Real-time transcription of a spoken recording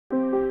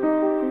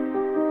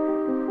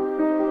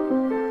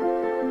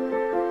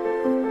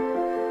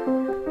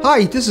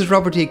Hi, this is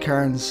Robert E.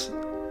 Kearns,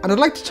 and I'd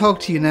like to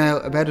talk to you now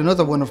about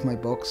another one of my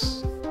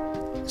books.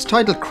 It's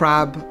titled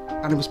Crabb,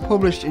 and it was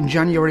published in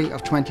January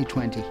of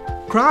 2020.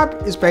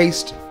 Crabb is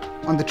based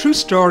on the true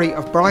story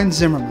of Brian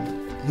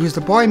Zimmerman, who was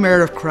the Boy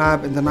Mayor of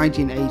Crabb in the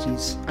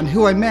 1980s, and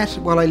who I met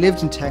while I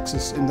lived in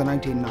Texas in the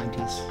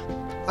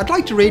 1990s. I'd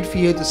like to read for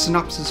you the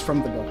synopsis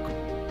from the book.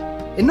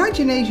 In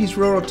 1980s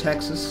rural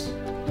Texas,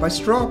 by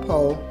straw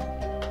poll,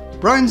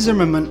 Brian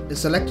Zimmerman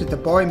is elected the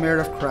Boy Mayor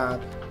of Crabb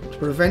to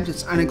prevent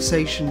its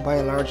annexation by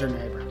a larger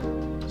neighbour.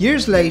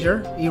 Years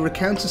later, he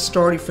recounts a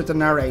story for the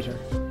narrator,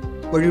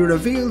 where he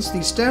reveals the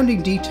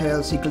astounding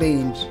details he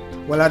gleaned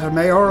while at a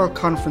Mayoral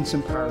Conference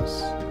in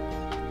Paris,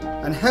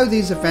 and how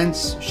these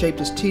events shaped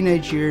his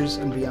teenage years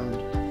and beyond.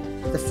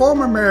 The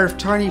former mayor of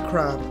tiny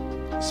Crabb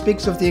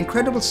speaks of the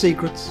incredible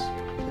secrets,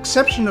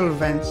 exceptional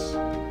events,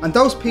 and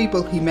those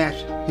people he met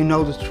who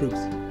know the truth.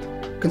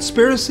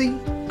 Conspiracy,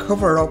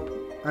 cover-up,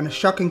 and a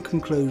shocking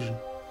conclusion.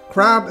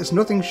 Crabb is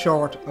nothing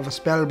short of a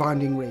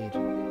spellbinding read.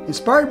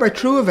 Inspired by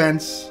true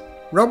events,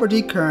 Robert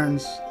E.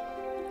 Kearns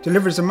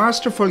delivers a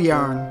masterful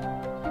yarn,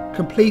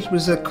 complete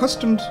with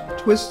accustomed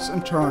twists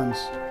and turns,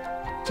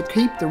 to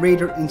keep the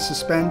reader in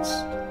suspense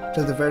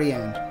till the very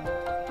end.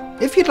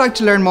 If you'd like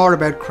to learn more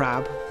about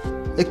Crabb,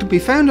 it can be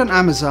found on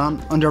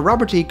Amazon under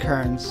Robert E.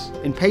 Kearns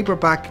in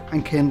paperback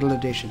and Kindle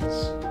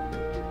editions.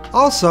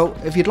 Also,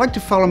 if you'd like to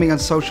follow me on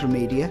social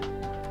media,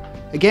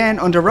 again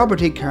under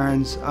Robert E.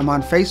 Kearns, I'm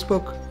on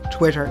Facebook,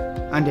 Twitter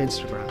and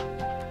Instagram.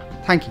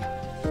 Thank you.